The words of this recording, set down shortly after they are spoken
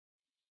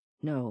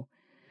No,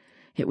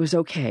 it was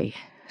okay.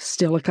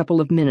 Still a couple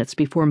of minutes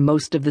before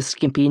most of the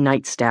skimpy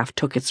night staff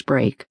took its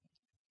break.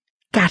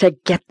 Gotta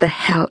get the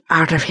hell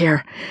out of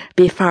here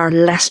before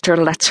Lester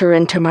lets her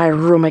into my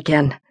room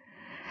again.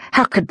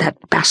 How could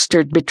that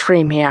bastard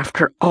betray me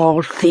after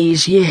all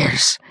these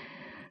years?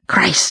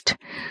 Christ,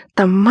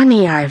 the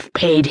money I've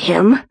paid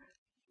him.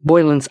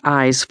 Boylan's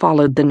eyes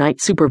followed the night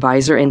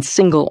supervisor and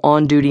single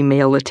on-duty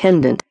male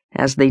attendant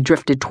as they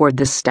drifted toward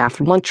the staff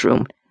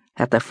lunchroom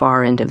at the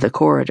far end of the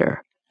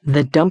corridor.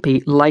 The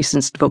dumpy,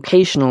 licensed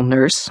vocational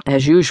nurse,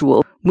 as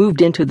usual,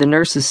 moved into the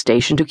nurse's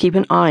station to keep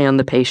an eye on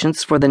the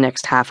patients for the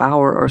next half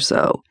hour or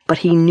so, but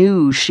he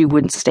knew she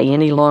wouldn't stay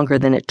any longer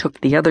than it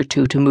took the other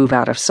two to move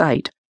out of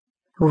sight.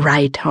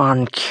 Right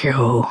on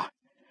cue.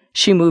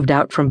 She moved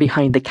out from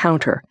behind the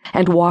counter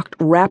and walked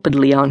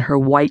rapidly on her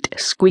white,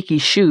 squeaky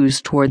shoes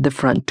toward the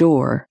front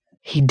door.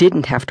 He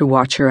didn't have to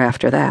watch her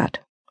after that.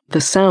 The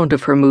sound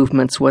of her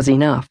movements was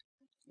enough.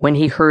 When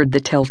he heard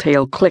the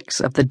telltale clicks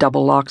of the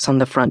double locks on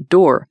the front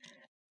door,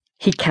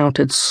 he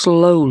counted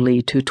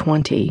slowly to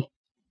 20.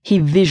 He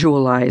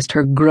visualized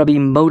her grubby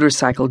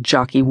motorcycle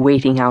jockey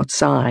waiting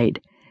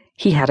outside.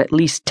 He had at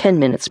least 10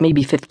 minutes,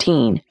 maybe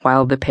 15,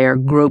 while the pair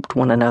groped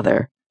one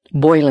another.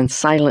 Boylan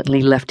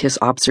silently left his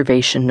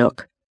observation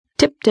nook,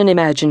 tipped an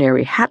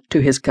imaginary hat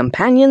to his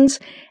companions,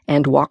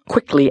 and walked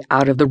quickly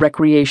out of the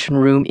recreation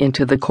room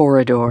into the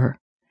corridor.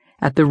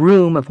 At the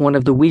room of one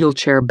of the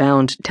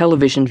wheelchair-bound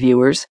television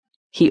viewers,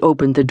 he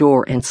opened the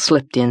door and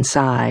slipped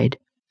inside.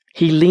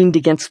 He leaned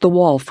against the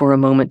wall for a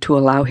moment to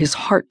allow his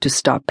heart to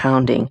stop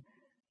pounding,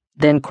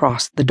 then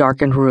crossed the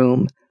darkened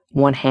room,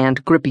 one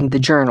hand gripping the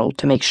journal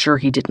to make sure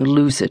he didn't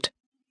lose it.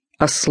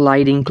 A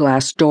sliding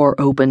glass door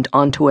opened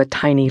onto a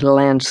tiny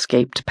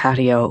landscaped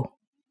patio.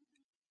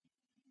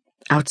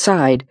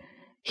 Outside,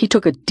 he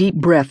took a deep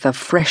breath of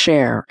fresh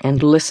air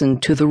and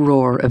listened to the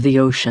roar of the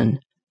ocean.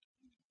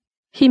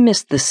 He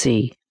missed the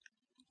sea.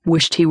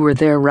 Wished he were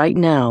there right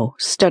now,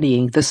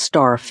 studying the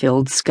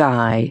star-filled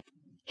sky.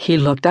 He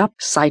looked up,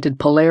 sighted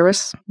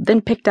Polaris,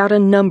 then picked out a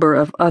number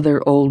of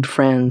other old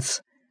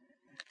friends.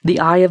 The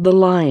Eye of the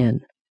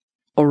Lion,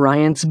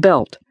 Orion's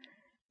Belt,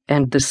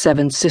 and the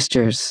Seven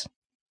Sisters.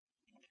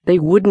 They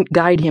wouldn't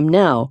guide him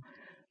now,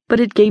 but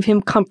it gave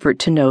him comfort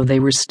to know they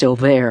were still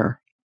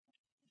there.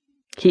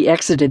 He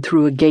exited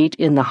through a gate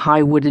in the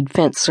high-wooded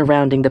fence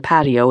surrounding the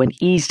patio and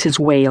eased his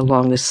way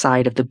along the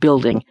side of the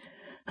building,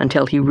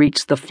 until he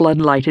reached the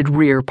floodlighted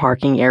rear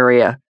parking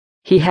area.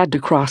 He had to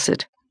cross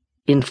it,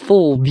 in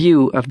full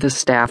view of the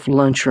staff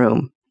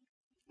lunchroom.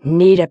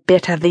 Need a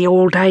bit of the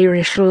old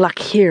Irish luck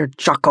here,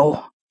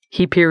 Jocko.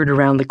 He peered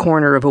around the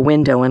corner of a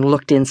window and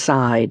looked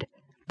inside.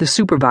 The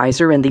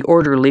supervisor and the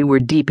orderly were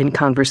deep in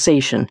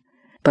conversation,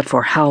 but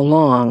for how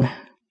long?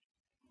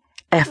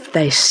 If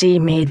they see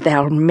me,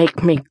 they'll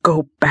make me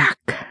go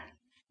back.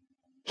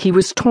 He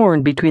was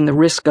torn between the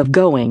risk of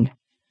going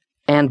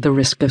and the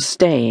risk of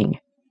staying.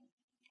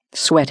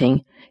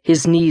 Sweating,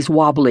 his knees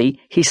wobbly,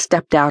 he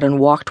stepped out and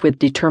walked with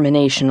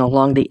determination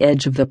along the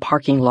edge of the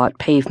parking lot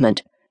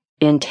pavement,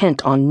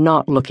 intent on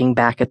not looking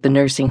back at the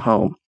nursing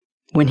home.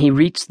 When he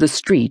reached the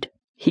street,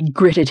 he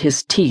gritted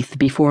his teeth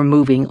before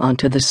moving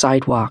onto the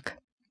sidewalk.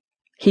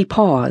 He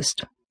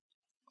paused,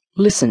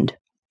 listened,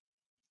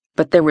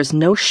 but there was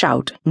no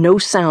shout, no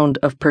sound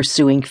of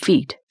pursuing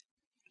feet.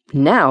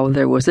 Now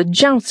there was a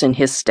jounce in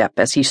his step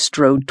as he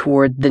strode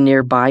toward the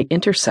nearby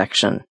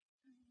intersection.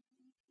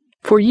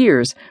 For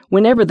years,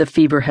 whenever the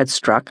fever had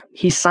struck,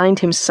 he signed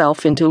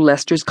himself into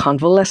Lester's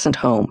convalescent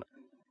home,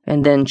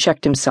 and then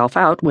checked himself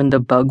out when the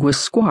bug was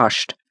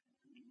squashed.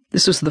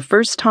 This was the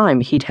first time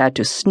he'd had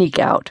to sneak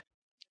out.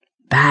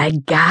 By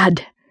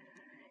God,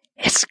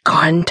 it's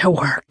going to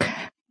work.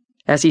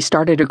 As he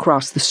started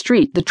across the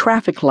street, the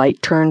traffic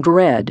light turned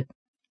red.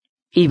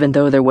 Even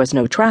though there was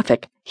no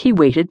traffic, he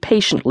waited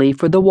patiently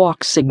for the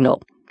walk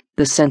signal,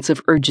 the sense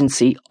of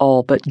urgency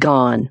all but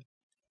gone.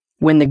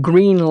 When the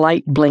green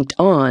light blinked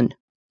on,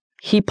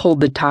 he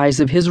pulled the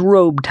ties of his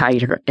robe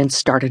tighter and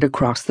started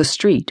across the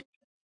street.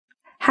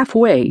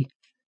 Halfway,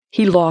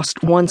 he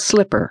lost one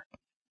slipper.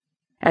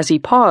 As he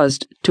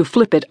paused to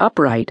flip it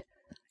upright,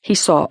 he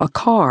saw a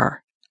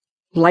car,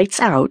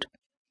 lights out,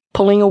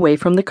 pulling away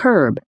from the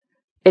curb.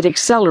 It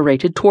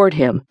accelerated toward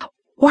him.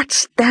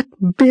 What's that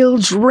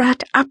bilge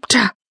rat up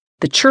to?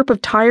 The chirp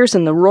of tires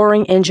and the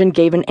roaring engine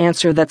gave an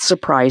answer that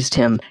surprised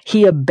him.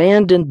 He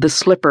abandoned the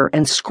slipper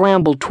and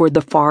scrambled toward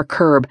the far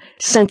curb,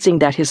 sensing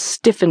that his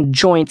stiffened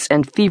joints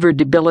and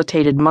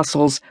fever-debilitated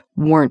muscles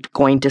weren't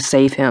going to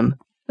save him.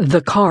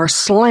 The car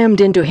slammed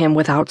into him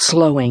without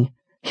slowing.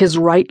 His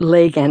right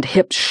leg and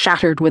hip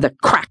shattered with a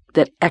crack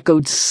that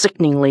echoed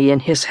sickeningly in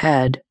his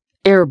head.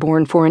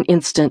 Airborne for an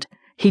instant,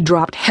 he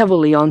dropped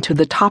heavily onto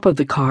the top of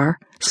the car,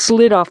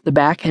 slid off the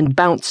back, and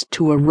bounced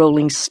to a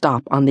rolling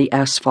stop on the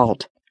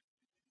asphalt.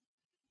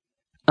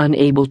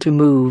 Unable to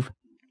move,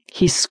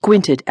 he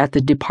squinted at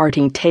the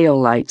departing tail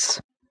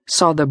lights,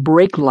 saw the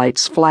brake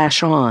lights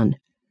flash on.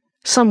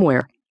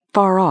 Somewhere,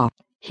 far off,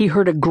 he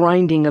heard a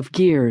grinding of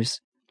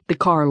gears. The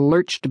car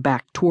lurched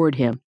back toward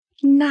him.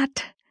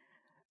 Not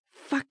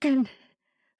fucking